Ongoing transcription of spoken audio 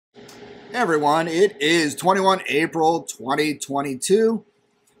Hey everyone, it is 21 April 2022.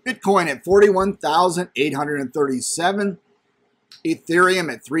 Bitcoin at 41,837.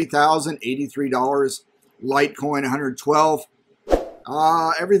 Ethereum at $3,083. Litecoin 112.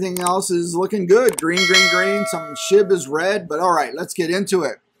 Everything else is looking good. Green, green, green. Some SHIB is red, but all right, let's get into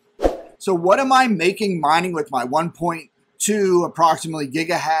it. So what am I making mining with my 1.2 approximately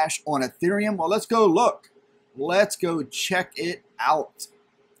gigahash on Ethereum? Well, let's go look. Let's go check it out.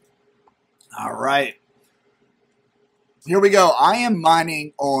 All right, here we go. I am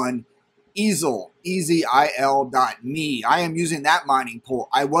mining on Easel, EZIL.me. I am using that mining pool.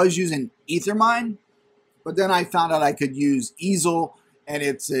 I was using Ethermine, but then I found out I could use Easel, and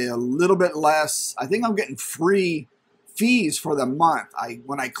it's a little bit less. I think I'm getting free fees for the month.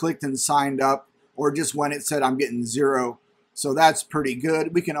 When I clicked and signed up, or just when it said I'm getting zero. So that's pretty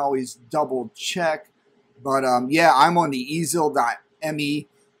good. We can always double check. But yeah, I'm on the EZIL.me.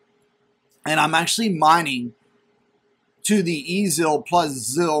 And I'm actually mining to the eZIL plus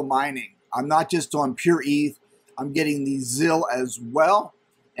ZIL mining. I'm not just on pure ETH. I'm getting the ZIL as well.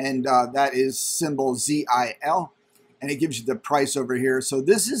 And that is symbol ZIL. And it gives you the price over here. So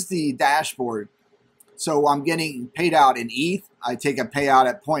this is the dashboard. So I'm getting paid out in ETH. I take a payout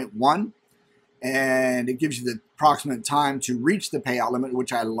at 0.1. And it gives you the approximate time to reach the payout limit,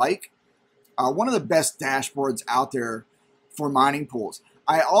 which I like. One of the best dashboards out there for mining pools.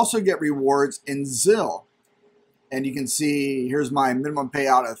 I also get rewards in ZIL. And you can see here's my minimum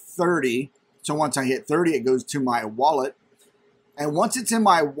payout of 30. So once I hit 30, it goes to my wallet. And once it's in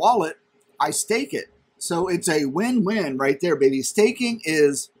my wallet, I stake it. So it's a win-win right there, baby. Staking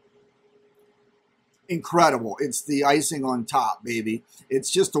is incredible. It's the icing on top, baby.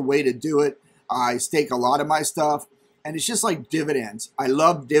 It's just a way to do it. I stake a lot of my stuff. And it's just like dividends. I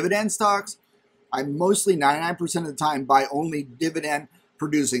love dividend stocks. I mostly 99% of the time buy only dividend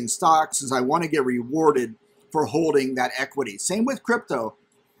producing stocks, as I want to get rewarded for holding that equity. Same with crypto.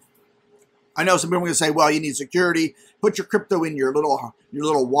 I know some people are going to say, well, you need security. Put your crypto in your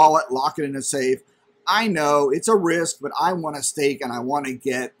little wallet, lock it in a safe. I know it's a risk, but I want to stake and I want to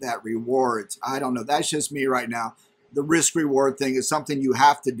get that rewards. I don't know. That's just me right now. The risk reward thing is something you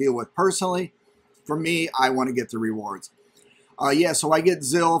have to deal with personally. For me, I want to get the rewards. Yeah, so I get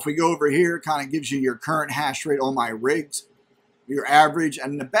ZIL. If we go over here, it kind of gives you your current hash rate on my rigs, your average,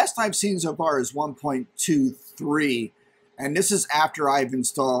 and the best I've seen so far is 1.23. And this is after I've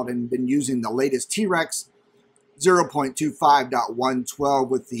installed and been using the latest T-Rex 0.25.112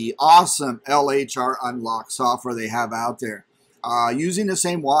 with the awesome LHR unlock software they have out there. Using the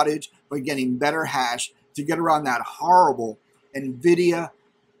same wattage, but getting better hash to get around that horrible NVIDIA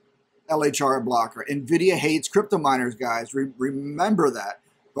LHR blocker. NVIDIA hates crypto miners, guys. Remember that.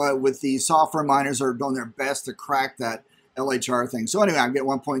 But with the software miners that are doing their best to crack that LHR thing. So anyway, I'm getting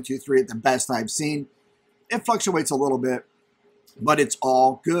 1.23 at the best I've seen. It fluctuates a little bit, but it's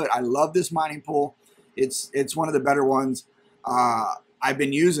all good. I love this mining pool. It's one of the better ones I've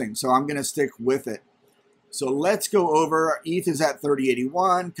been using, so I'm going to stick with it. So let's go over. ETH is at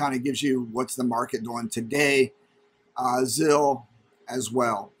 3081. Kind of gives you what's the market doing today. ZIL as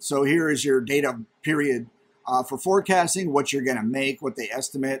well. So here is your data period for forecasting, what you're going to make, what they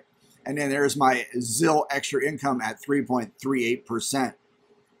estimate. And then there's my ZIL extra income at 3.38%.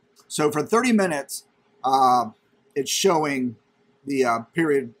 So for 30 minutes, it's showing the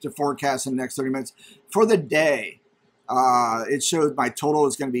period to forecast in the next 30 minutes. For the day, it shows my total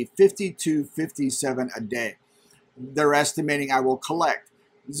is going to be 52.57 a day. They're estimating I will collect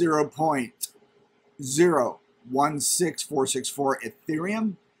 0.016464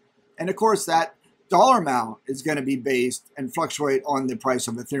 Ethereum. And of course, that dollar amount is going to be based and fluctuate on the price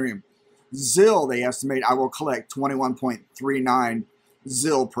of Ethereum. ZIL, they estimate I will collect 21.39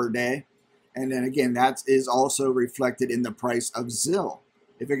 ZIL per day. And then again, that is also reflected in the price of ZIL.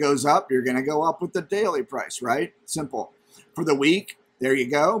 If it goes up, you're going to go up with the daily price, right? Simple. For the week, there you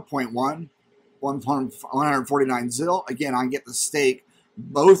go, 149 ZIL. Again, I get the stake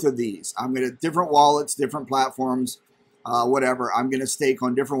both of these. I'm going to different wallets, different platforms, whatever. I'm going to stake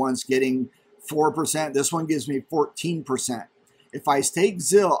on different ones, getting 4%. This one gives me 14%. If I stake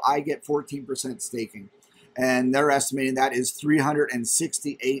ZIL, I get 14% staking. And they're estimating that is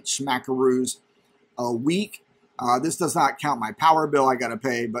 368 schmackaroos a week. This does not count my power bill I got to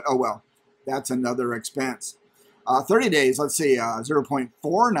pay, but oh well, that's another expense. 30 days, let's see,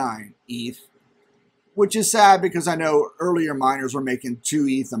 0.49 ETH, which is sad because I know earlier miners were making 2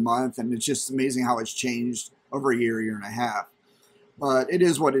 ETH a month, and it's just amazing how it's changed over a year, year and a half. But it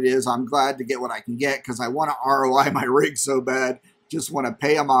is what it is. I'm glad to get what I can get because I want to ROI my rig so bad. Just want to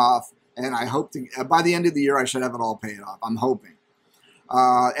pay them off. And I hope to, by the end of the year, I should have it all paid off. I'm hoping.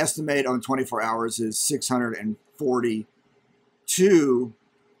 Estimate on 24 hours is 642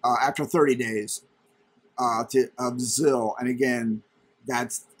 after 30 days of ZIL. And again,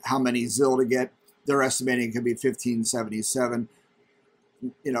 that's how many ZIL to get. They're estimating it could be $1,577,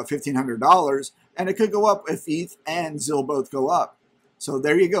 $1,500. And it could go up if ETH and ZIL both go up. So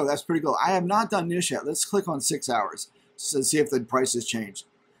there you go. That's pretty cool. I have not done this yet. Let's click on 6 hours to see if the price has changed.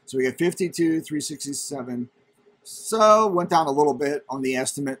 So we get 52, 367. So went down a little bit on the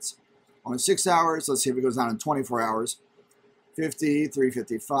estimates on 6 hours. Let's see if it goes down in 24 hours. 50,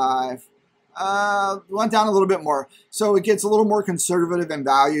 355. Went down a little bit more. So it gets a little more conservative in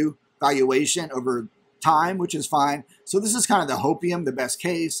valuation over time, which is fine. So this is kind of the hopium, the best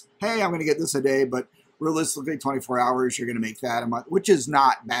case. Hey, I'm going to get this a day, but realistically 24 hours, you're going to make that a month, which is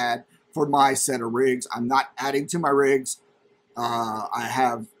not bad for my set of rigs. I'm not adding to my rigs. I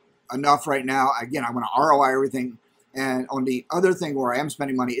have enough right now. Again, I'm going to ROI everything. And on the other thing where I am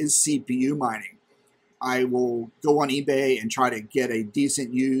spending money is CPU mining. I will go on eBay and try to get a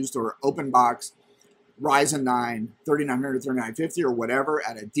decent used or open box Ryzen 9 3900, 3950 or whatever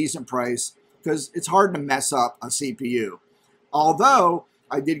at a decent price, because it's hard to mess up a CPU. Although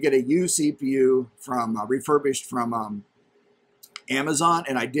I did get a used CPU from refurbished from Amazon,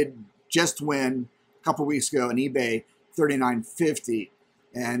 and I did just win a couple weeks ago an eBay 3950,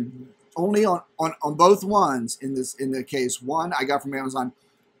 and only on both ones in the case. One I got from Amazon,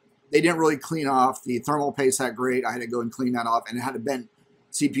 they didn't really clean off the thermal paste that great. I had to go and clean that off, and it had a bent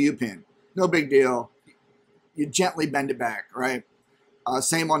CPU pin. No big deal. You gently bend it back, right?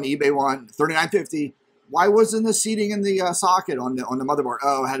 Same on the eBay one, 3950. Why wasn't the seating in the socket on the motherboard?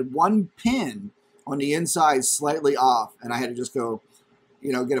 Oh, it had one pin on the inside slightly off, and I had to just go,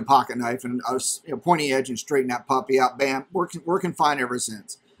 get a pocket knife and I was, pointy edge and straighten that puppy out. Bam, working fine ever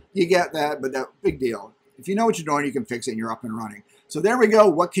since. You get that, but that big deal. If you know what you're doing, you can fix it and you're up and running. So there we go.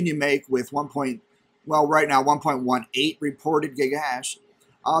 What can you make with right now 1.18 reported gigahash?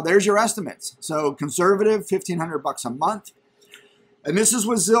 There's your estimates. So conservative, $1,500 a month. And this is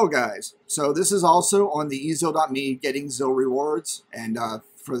with ZIL, guys. So this is also on the ezil.me getting ZIL rewards. And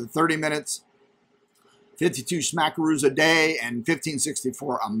for the 30 minutes, 52 smackaroos a day and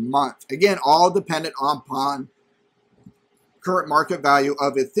 1564 a month. Again, all dependent upon current market value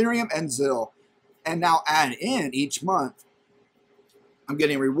of Ethereum and ZIL. And now add in each month, I'm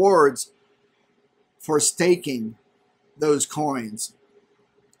getting rewards for staking those coins.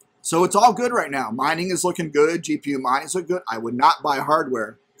 So it's all good right now. Mining is looking good. GPU mining is looking good. I would not buy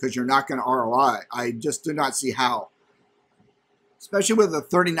hardware because you're not going to ROI. I just do not see how. Especially with the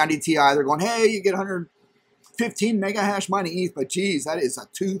 3090 Ti, they're going, hey, you get 115 mega hash mining ETH, but geez, that is a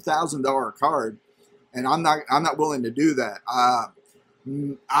 $2,000 card, and I'm not willing to do that.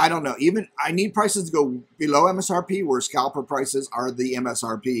 I don't know. Even I need prices to go below MSRP, where scalper prices are the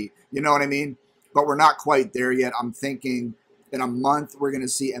MSRP. You know what I mean? But we're not quite there yet. I'm thinking in a month we're going to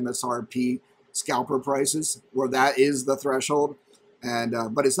see MSRP scalper prices, where that is the threshold. And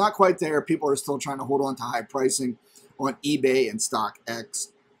but it's not quite there. People are still trying to hold on to high pricing on eBay and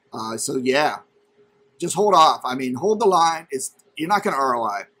StockX. So yeah, just hold off. I mean, hold the line. You're not going to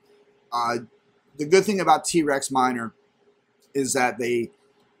ROI. The good thing about T-Rex Miner is that they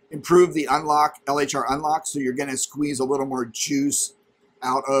improve the unlock, LHR unlock, so you're going to squeeze a little more juice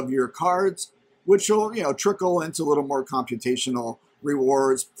out of your cards, which will, trickle into a little more computational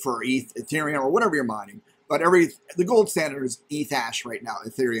rewards for ETH, Ethereum, or whatever you're mining. But the gold standard is ETH hash right now,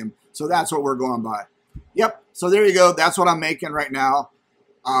 Ethereum. So that's what we're going by. Yep. So there you go. That's what I'm making right now.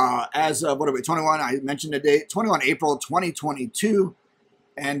 As of, 21? I mentioned the date, 21 April 2022.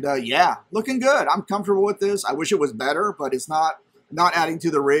 And yeah, looking good. I'm comfortable with this. I wish it was better, but it's not adding to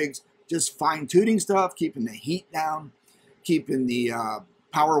the rigs. Just fine-tuning stuff, keeping the heat down, keeping the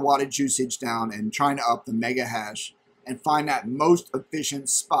power wattage usage down, and trying to up the mega hash and find that most efficient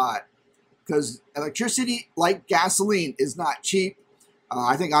spot. Because electricity, like gasoline, is not cheap.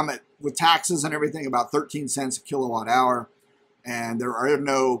 I think I'm at, with taxes and everything, about 13 cents a kilowatt hour. And there are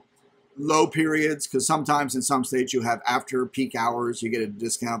no low periods, because sometimes in some states you have after peak hours, you get a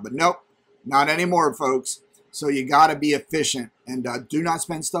discount. But nope, not anymore, folks. So you got to be efficient, and do not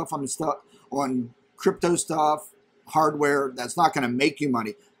spend stuff on crypto stuff, hardware that's not going to make you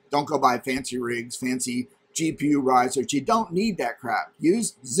money. Don't go buy fancy rigs, fancy GPU risers. You don't need that crap.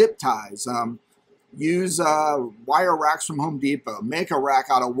 Use zip ties. Use wire racks from Home Depot. Make a rack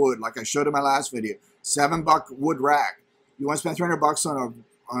out of wood, like I showed in my last video. $7 wood rack. You want to spend $300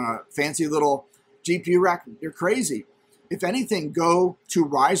 on a fancy little GPU rack? You're crazy. If anything, go to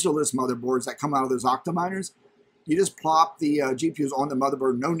riserless motherboards that come out of those Octaminers. You just plop the GPUs on the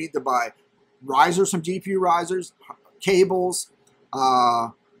motherboard. No need to buy risers from GPU risers, cables,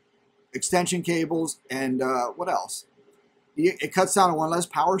 extension cables, and what else? It cuts down on one less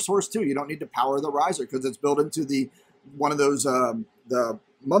power source too. You don't need to power the riser because it's built into one of those the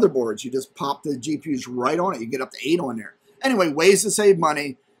motherboards. You just pop the GPUs right on it. You get up to 8 on there. Anyway, ways to save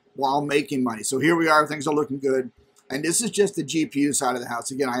money while making money. So here we are. Things are looking good. And this is just the GPU side of the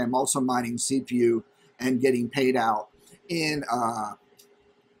house. Again, I am also mining CPU and getting paid out in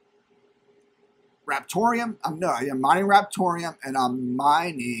Raptorium. I'm mining Raptorium, and I'm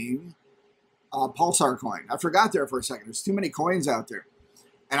mining Pulsar coin. I forgot there for a second. There's too many coins out there.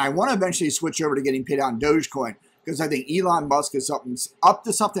 And I want to eventually switch over to getting paid out in Dogecoin because I think Elon Musk is up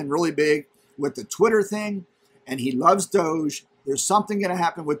to something really big with the Twitter thing, and he loves Doge. There's something going to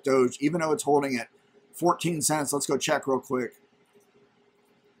happen with Doge, even though it's holding at 14 cents. Let's go check real quick.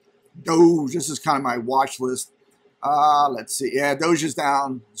 Doge, this is kind of my watch list. Let's see. Yeah, Doge is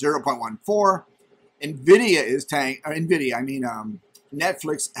down 0.14. Nvidia is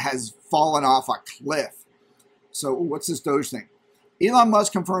Netflix has fallen off a cliff. So what's this Doge thing? Elon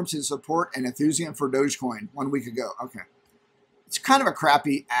Musk confirms his support and enthusiasm for Dogecoin 1 week ago. Okay. It's kind of a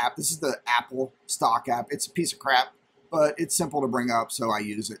crappy app. This is the Apple stock app. It's a piece of crap, but it's simple to bring up, so I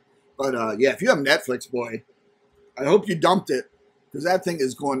use it. But yeah, if you have Netflix, boy, I hope you dumped it because that thing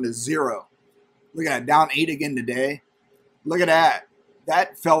is going to 0. Look at that, down 8 again today. Look at that.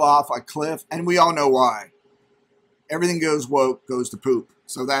 That fell off a cliff, and we all know why. Everything goes woke, goes to poop.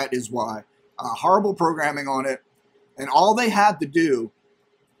 So that is why. Horrible programming on it. And all they had to do,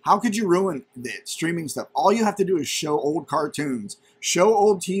 how could you ruin the streaming stuff? All you have to do is show old cartoons, show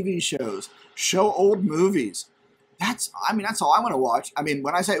old TV shows, show old movies. That's all I want to watch. I mean,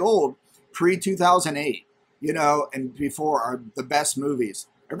 when I say old, pre-2008, and before are the best movies.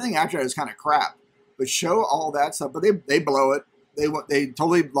 Everything after that is kind of crap. But show all that stuff. But they blow it. They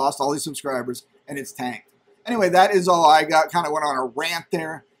totally lost all these subscribers, and it's tanked. Anyway, that is all I got. Kind of went on a rant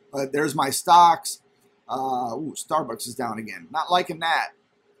there. But there's my stocks. Starbucks is down again. Not liking that.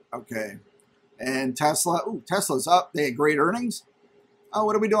 Okay. And Tesla. Tesla's up. They had great earnings. Oh,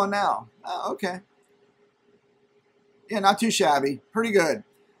 what are we doing now? Okay. Yeah, not too shabby. Pretty good.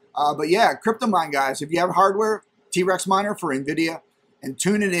 But yeah, crypto mine, guys. If you have hardware, T-Rex miner for NVIDIA, and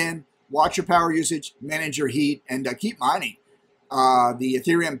tune it in. Watch your power usage, manage your heat, and keep mining. The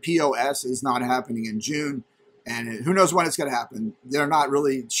Ethereum POS is not happening in June, and who knows when it's going to happen. They're not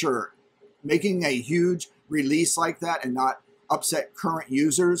really sure. Making a huge release like that and not upset current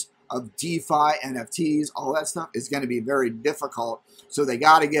users of DeFi, NFTs, all that stuff is going to be very difficult. So they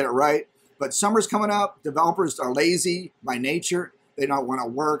got to get it right. But summer's coming up. Developers are lazy by nature. They don't want to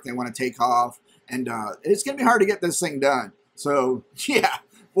work. They want to take off. And it's going to be hard to get this thing done. So, yeah,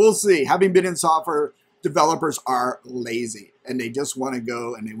 we'll see. Having been in software, developers are lazy. And they just want to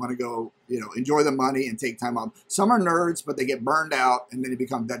go enjoy the money and take time off. Some are nerds, but they get burned out and then they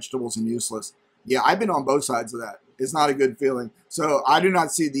become vegetables and useless. Yeah, I've been on both sides of that. It's not a good feeling. So I do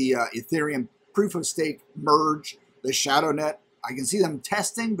not see the Ethereum proof of stake merge, the shadow net. I can see them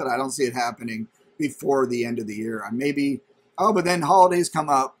testing, but I don't see it happening before the end of the year. But then holidays come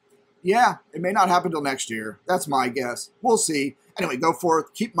up. Yeah, it may not happen till next year. That's my guess. We'll see. Anyway, go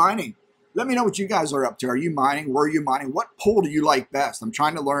forth. Keep mining. Let me know what you guys are up to. Are you mining? Were you mining? What pool do you like best? I'm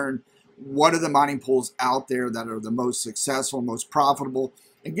trying to learn what are the mining pools out there that are the most successful, most profitable,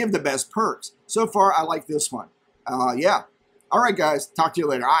 and give the best perks. So far, I like this one. Yeah. All right, guys. Talk to you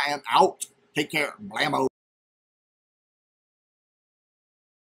later. I am out. Take care. Blammo.